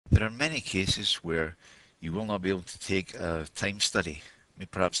There are many cases where you will not be able to take a time study. Maybe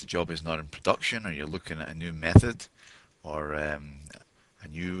perhaps the job is not in production, or you're looking at a new method or a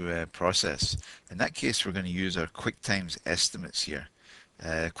new process. In that case, we're going to use our QuickTimes estimates here.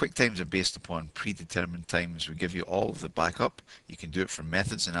 QuickTimes are based upon predetermined times. We give you all of the backup. You can do it for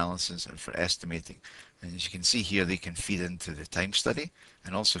methods analysis and for estimating. And as you can see here, they can feed into the time study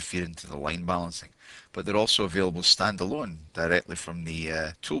and also feed into the line balancing. But they're also available standalone directly from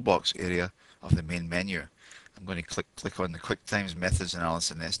the toolbox area of the main menu. I'm going to click on the QuickTimes methods analysis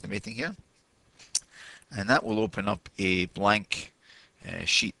and estimating here. And that will open up a blank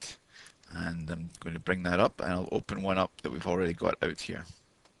sheet. And I'm going to bring that up, and I'll open one up that we've already got out here.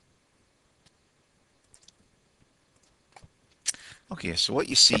 Okay, so what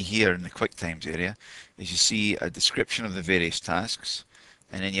you see here in the QuickTimes area is you see a description of the various tasks,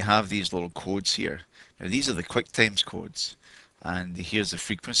 and then you have these little codes here. Now these are the QuickTimes codes, and here's the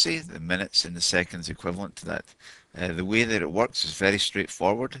frequency, the minutes and the seconds equivalent to that. The way that it works is very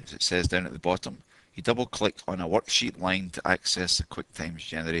straightforward, as it says down at the bottom. You double click on a worksheet line to access the QuickTimes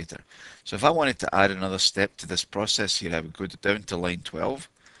generator. So if I wanted to add another step to this process here, I would go down to line 12.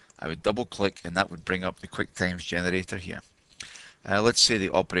 I would double click, and that would bring up the QuickTimes generator here. Let's say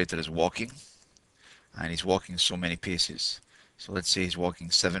the operator is walking, and he's walking so many paces. So let's say he's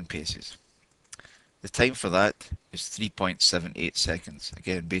walking 7 paces. The time for that is 3.78 seconds,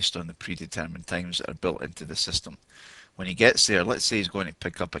 again based on the predetermined times that are built into the system. When he gets there, let's say he's going to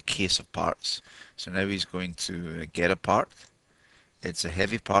pick up a case of parts. So now he's going to get a part. It's a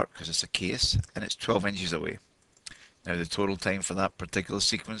heavy part because it's a case, and it's 12 inches away. Now the total time for that particular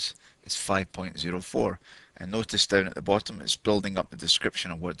sequence is 5.04. And notice down at the bottom it's building up the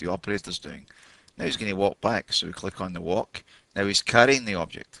description of what the operator's doing. Now he's going to walk back, so we click on the walk. Now he's carrying the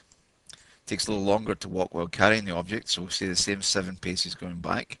object. It takes a little longer to walk while carrying the object, so we'll see the same 7 paces going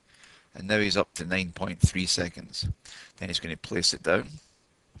back. And now he's up to 9.3 seconds. Then he's going to place it down,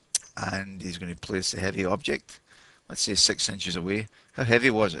 and he's going to place the heavy object, let's say 6 inches away. How heavy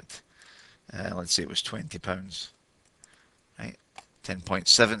was it? Let's say it was 20 pounds. Right,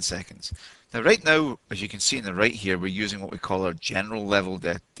 10.7 seconds. Now right now, as you can see in the right here, we're using what we call our general level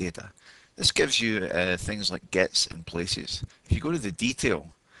data. This gives you things like gets and places. If you go to the detail,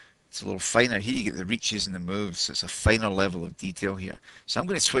 it's a little finer. Here you get the reaches and the moves. It's a finer level of detail here. So I'm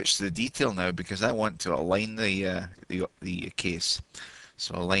going to switch to the detail now because I want to align the case.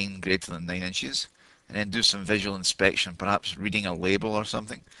 So align greater than 9 inches, and then do some visual inspection, perhaps reading a label or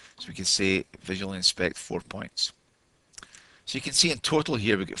something. So we can say visually inspect 4 points. So you can see in total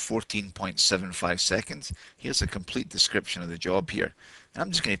here we get 14.75 seconds. Here's a complete description of the job here. And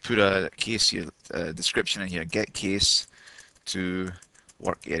I'm just going to put a case here, description in here, get case to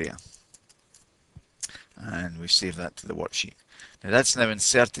work area, and we save that to the worksheet. Now that's now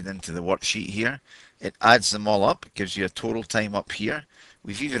inserted into the worksheet here. It adds them all up. It gives you a total time up here.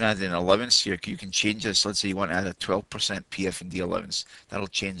 We've even added an allowance here. You can change this. Let's say you want to add a 12% PF&D allowance. That'll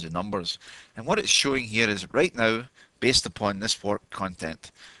change the numbers. And what it's showing here is right now, based upon this work content,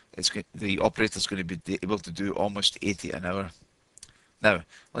 the operator is going to be able to do almost 80 an hour. Now,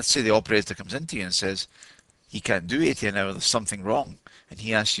 let's say the operator comes into you and says he can't do 80 an hour, there's something wrong. And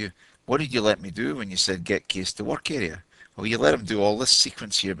he asks you, what did you let me do when you said get case to work area? Well, you let him do all this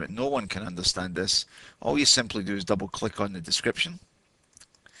sequence here, but no one can understand this. All you simply do is double click on the description,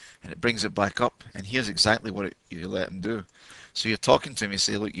 and it brings it back up, and here's exactly what you let him do. So you're talking to him, you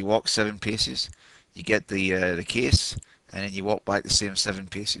say, look, you walk 7 paces, you get the case, and then you walk back the same 7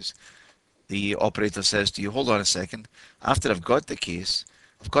 paces. The operator says to you, hold on a second, after I've got the case,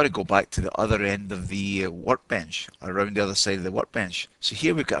 I've got to go back to the other end of the workbench, around the other side of the workbench. So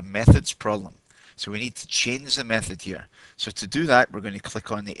here we've got a methods problem. So we need to change the method here. So to do that, we're going to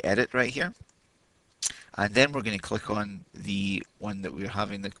click on the edit right here. And then we're going to click on the one that we're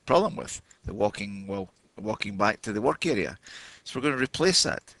having the problem with, the walking back to the work area. So we're going to replace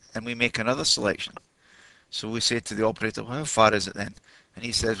that, and we make another selection. So we say to the operator, well, how far is it then? And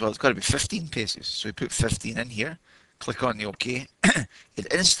he says, well, it's got to be 15 paces. So we put 15 in here. Click on the OK.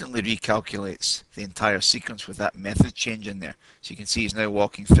 It instantly recalculates the entire sequence with that method change in there. So you can see he's now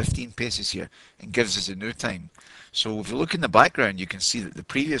walking 15 paces here and gives us a new time. So if you look in the background, you can see that the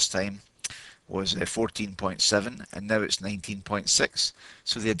previous time was 14.7 and now it's 19.6.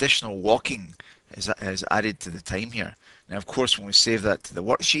 So the additional walking is added to the time here. Now, of course, when we save that to the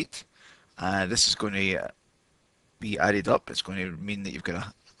worksheet, this is going to be added up. It's going to mean that you've got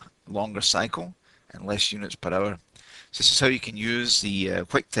a longer cycle and less units per hour. So this is how you can use the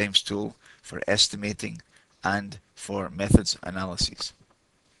QuickTimes tool for estimating and for methods analyses.